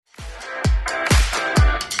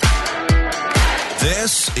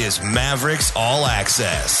This is Mavericks All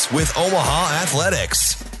Access with Omaha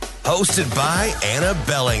Athletics, hosted by Anna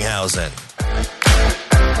Bellinghausen.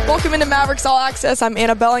 Welcome into Mavericks All Access. I'm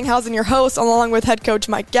Anna Bellinghausen, your host, along with head coach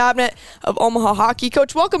Mike Gabnett of Omaha Hockey.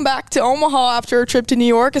 Coach, welcome back to Omaha after a trip to New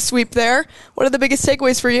York, a sweep there. What are the biggest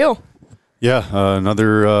takeaways for you? Yeah,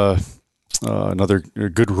 another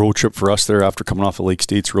good road trip for us there after coming off a Lake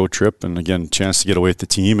State's road trip. And again, chance to get away with the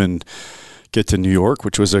team and get to New York,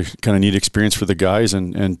 which was a kind of neat experience for the guys,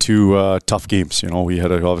 and two tough games. You know, we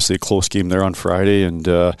had obviously a close game there on Friday, and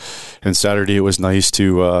Saturday it was nice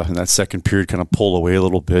to in that second period kind of pull away a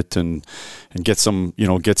little bit and get some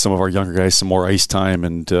of our younger guys some more ice time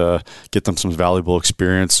and get them some valuable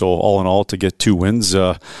experience. So all in all, to get 2 wins,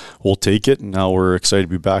 we'll take it. And now we're excited to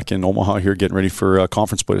be back in Omaha here, getting ready for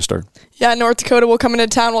conference play to start. Yeah, North Dakota will come into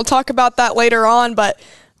town. We'll talk about that later on, but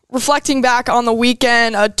reflecting back on the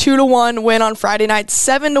weekend, a 2-1 win on Friday night,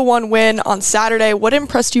 7-1 win on Saturday. What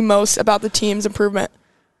impressed you most about the team's improvement?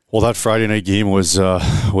 Well, that Friday night game was a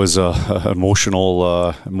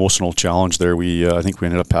emotional challenge there. I think we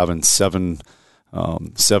ended up having seven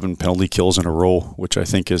penalty kills in a row, which I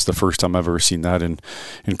think is the first time I've ever seen that in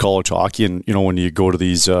college hockey. And, you know, when you go to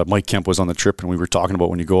these, Mike Kemp was on the trip and we were talking about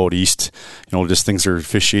when you go out east, you know, just things are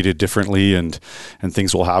officiated differently and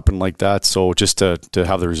things will happen like that. So just to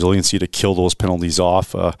have the resiliency to kill those penalties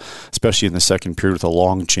off, especially in the second period with a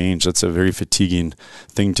long change, that's a very fatiguing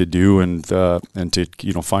thing to do. And to,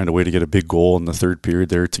 you know, find a way to get a big goal in the third period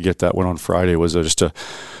there to get that win on Friday was just a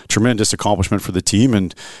tremendous accomplishment for the team.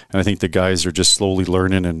 And I think the guys are just slowly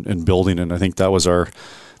learning and building, and I think that was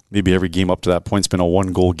maybe every game up to that point's been a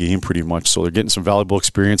 1-goal game pretty much. So they're getting some valuable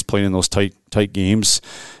experience playing in those tight games,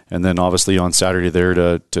 and then obviously on Saturday there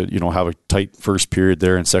to you know, have a tight first period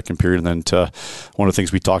there and second period, and then one of the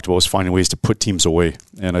things we talked about was finding ways to put teams away,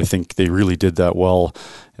 and I think they really did that well.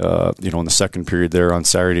 You know, in the second period there on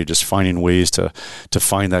Saturday, just finding ways to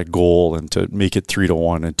find that goal and to make it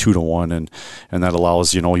 3-1 and 2-1, and that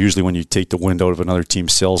allows, you know, usually when you take the wind out of another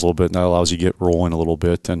team's sails a little bit, and that allows you to get rolling a little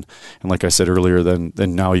bit, and like I said earlier, then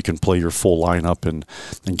now you can play your full lineup and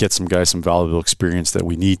get some guys some valuable experience that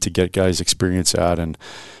we need to get guys experience at, and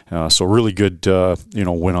so really good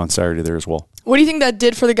win on Saturday there as well. What do you think that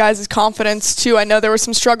did for the guys' confidence, too? I know there were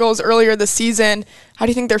some struggles earlier this season. How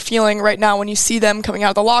do you think they're feeling right now when you see them coming out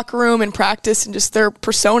of the locker room and practice and just their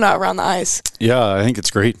persona around the ice? Yeah, I think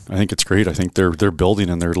it's great. I think they're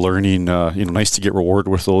building and they're learning. Nice to get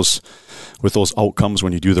rewarded with those outcomes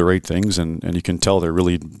when you do the right things, and you can tell they're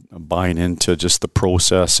really buying into just the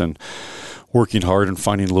process and working hard and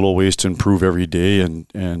finding little ways to improve every day. And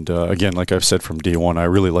again, like I've said from day one, I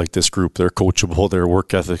really like this group. They're coachable. Their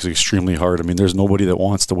work ethic is extremely hard. I mean, there's nobody that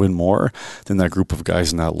wants to win more than that group of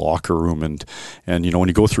guys in that locker room. And you know, when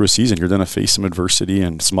you go through a season, you're going to face some adversity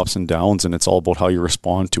and some ups and downs, and it's all about how you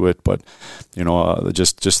respond to it. But, you know,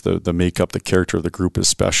 just the makeup, the character of the group is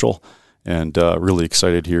special, and really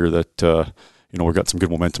excited here that, we've got some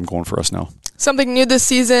good momentum going for us now. Something new this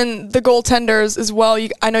season, the goaltenders as well.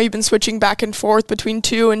 I know you've been switching back and forth between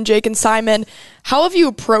two and Jake and Simon. How have you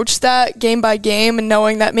approached that game by game, and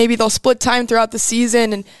knowing that maybe they'll split time throughout the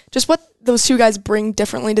season, and just what those two guys bring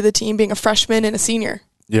differently to the team, being a freshman and a senior?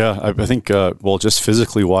 Yeah, I think, just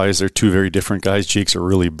physically wise, they're two very different guys. Jake's a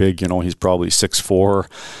really big, he's probably 6'4",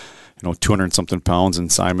 200-something pounds,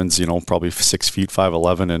 and Simon's, probably 6 feet,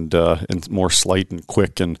 5'11", and more slight and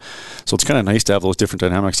quick. And so it's kind of nice to have those different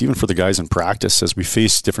dynamics, even for the guys in practice. As we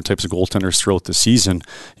face different types of goaltenders throughout the season,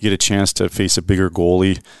 you get a chance to face a bigger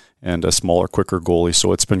goalie and a smaller, quicker goalie.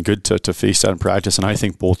 So it's been good to face that in practice. And I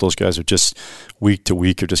think both those guys are just week to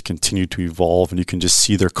week have just continued to evolve, and you can just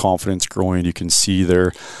see their confidence growing. You can see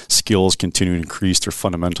their skills continue to increase. Their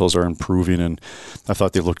fundamentals are improving, and I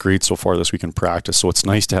thought they looked great so far this week in practice. So it's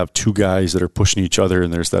nice to have two guys that are pushing each other,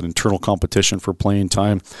 and there's that internal competition for playing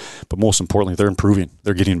time. But most importantly, they're improving.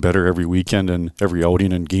 They're getting better every weekend and every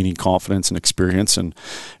outing, and gaining confidence and experience, and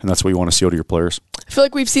that's what you want to see out of your players. I feel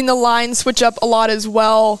like we've seen the line switch up a lot as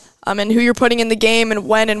well. And who you're putting in the game and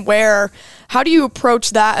when and where. How do you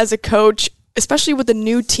approach that as a coach, especially with a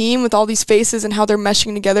new team with all these faces and how they're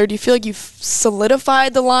meshing together? Do you feel like you've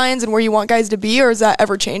solidified the lines and where you want guys to be, or is that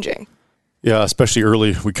ever changing? Yeah, especially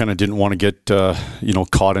early, we kind of didn't want to get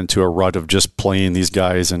caught into a rut of just playing these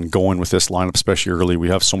guys and going with this lineup, especially early. We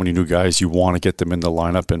have so many new guys. You want to get them in the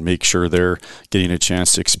lineup and make sure they're getting a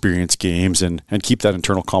chance to experience games and keep that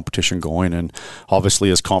internal competition going. And obviously,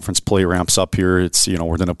 as conference play ramps up here, it's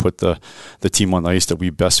we're going to put the team on the ice that we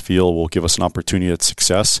best feel will give us an opportunity at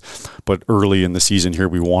success. But early in the season here,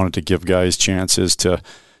 we wanted to give guys chances to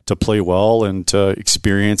play well and to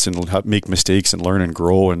experience and make mistakes and learn and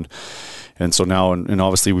grow. And And so now, and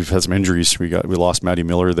obviously we've had some injuries. We lost Matty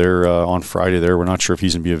Miller there on Friday there. We're not sure if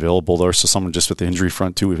he's going to be available there. So someone just with the injury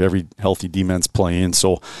front too. We have every healthy D-men's playing.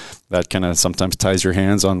 So that kind of sometimes ties your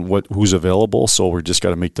hands on who's available. So we're just got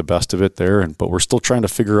to make the best of it there. But we're still trying to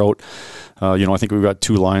figure out, I think we've got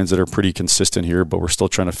two lines that are pretty consistent here, but we're still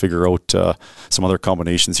trying to figure out some other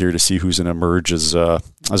combinations here to see who's going to emerge as a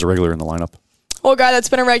regular in the lineup. Well, a guy that's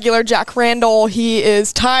been a regular, Jack Randall, he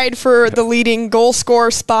is tied for the leading goal scorer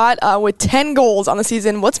spot with 10 goals on the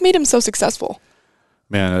season. What's made him so successful?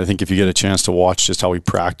 Man, I think if you get a chance to watch just how he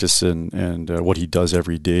practices and what he does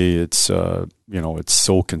every day, it's it's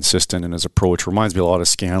so consistent in his approach. Reminds me a lot of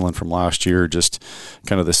Scanlon from last year, just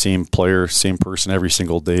kind of the same player, same person every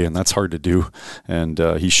single day, and that's hard to do. And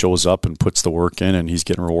he shows up and puts the work in, and he's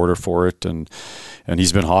getting rewarded for it. And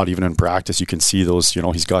he's been hot even in practice. You can see those.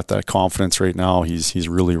 He's got that confidence right now. He's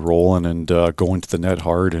really rolling and going to the net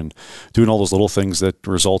hard and doing all those little things that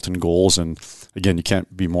result in goals. And again, you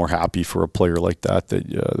can't be more happy for a player like that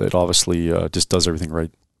obviously just does everything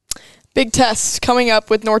right. Big test coming up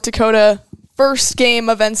with North Dakota. First game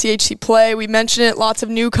of NCHC play. We mentioned it, lots of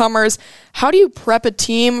newcomers. How do you prep a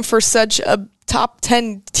team for such a top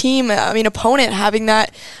 10 team, opponent, having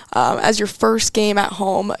that as your first game at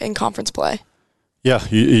home in conference play? Yeah,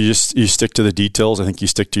 you stick to the details. I think you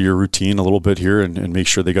stick to your routine a little bit here and make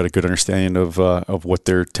sure they got a good understanding of what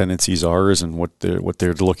their tendencies are and what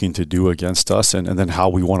they're looking to do against us, and then how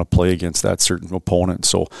we want to play against that certain opponent.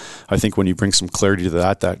 So I think when you bring some clarity to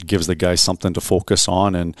that gives the guys something to focus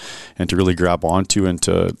on and to really grab onto and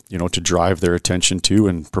to drive their attention to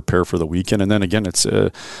and prepare for the weekend. And then again, it's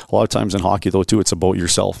a lot of times in hockey though too, it's about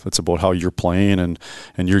yourself. It's about how you're playing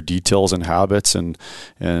and your details and habits and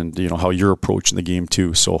how you're approaching the game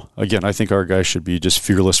too. So again, I think our guys should be just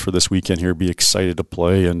fearless for this weekend here, be excited to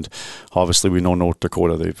play. And obviously we know North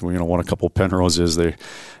Dakota, they've won a couple Penroses, they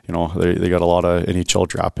got a lot of NHL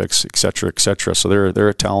draft picks, et cetera. So they're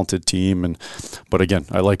a talented team. But again,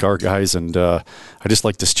 I like our guys, and I just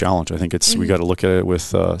like this challenge. I think we got to look at it with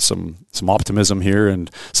some optimism here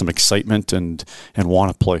and some excitement and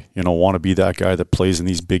want to play, want to be that guy that plays in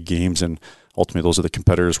these big games. And ultimately, those are the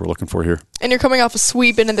competitors we're looking for here. And you're coming off a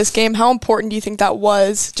sweep into this game. How important do you think that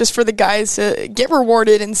was just for the guys to get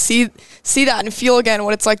rewarded and see that and feel again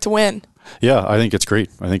what it's like to win? Yeah, I think it's great.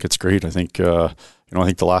 I think I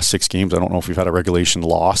think the last 6 games, I don't know if we've had a regulation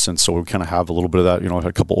loss, and so we kind of have a little bit of that,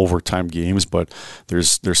 a couple overtime games, but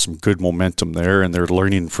there's some good momentum there, and they're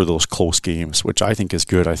learning for those close games, which I think is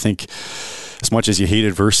good. I think as much as you hate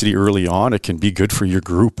adversity early on, it can be good for your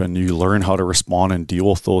group, and you learn how to respond and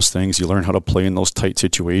deal with those things. You learn how to play in those tight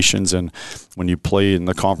situations, and when you play in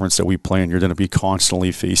the conference that we play in, you're going to be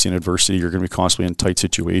constantly facing adversity. You're going to be constantly in tight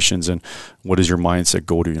situations, and what does your mindset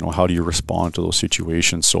go to? How do you respond to those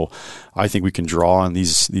situations? So I think we can draw on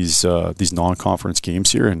these non-conference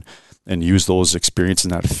games here and use those experiences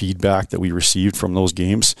and that feedback that we received from those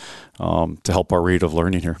games to help our rate of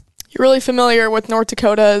learning here. You're really familiar with North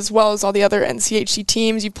Dakota as well as all the other NCHC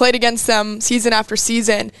teams. You played against them season after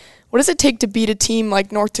season. What does it take to beat a team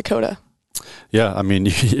like North Dakota? Yeah,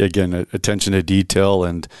 again, attention to detail,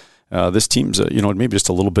 and this team's maybe just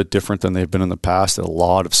a little bit different than they've been in the past. A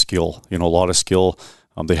lot of skill,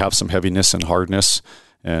 They have some heaviness and hardness.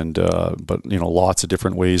 But lots of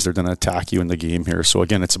different ways they're going to attack you in the game here. So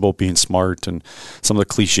again, it's about being smart and some of the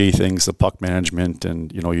cliche things, the puck management,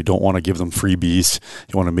 and you don't want to give them freebies.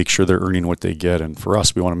 You want to make sure they're earning what they get. And for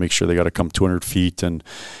us, we want to make sure they got to come 200 feet and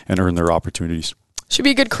earn their opportunities. Should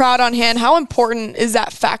be a good crowd on hand. How important is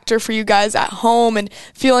that factor for you guys at home and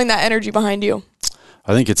feeling that energy behind you?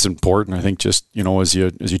 I think it's important. I think just, as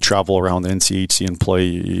you travel around the NCHC and play,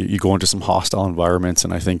 you go into some hostile environments,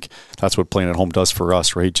 and I think that's what playing at home does for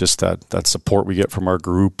us, right? Just that support we get from our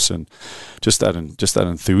groups and just that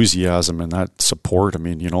enthusiasm and that support.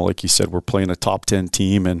 Like you said, we're playing a top 10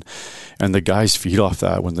 team, and the guys feed off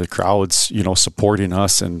that when the crowd's, supporting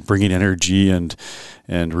us and bringing energy and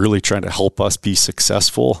really trying to help us be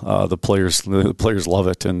successful. The players love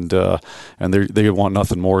it, and they want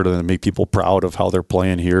nothing more than make people proud of how they're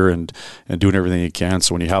playing here and doing everything you can.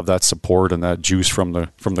 So when you have that support and that juice from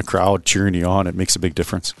the crowd cheering you on, it makes a big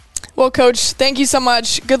difference. Well, Coach, thank you so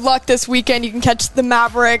much. Good luck this weekend. You can catch the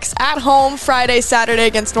Mavericks at home Friday, Saturday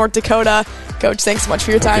against North Dakota. Coach, thanks so much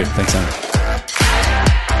for your time. Okay, thanks, Anna.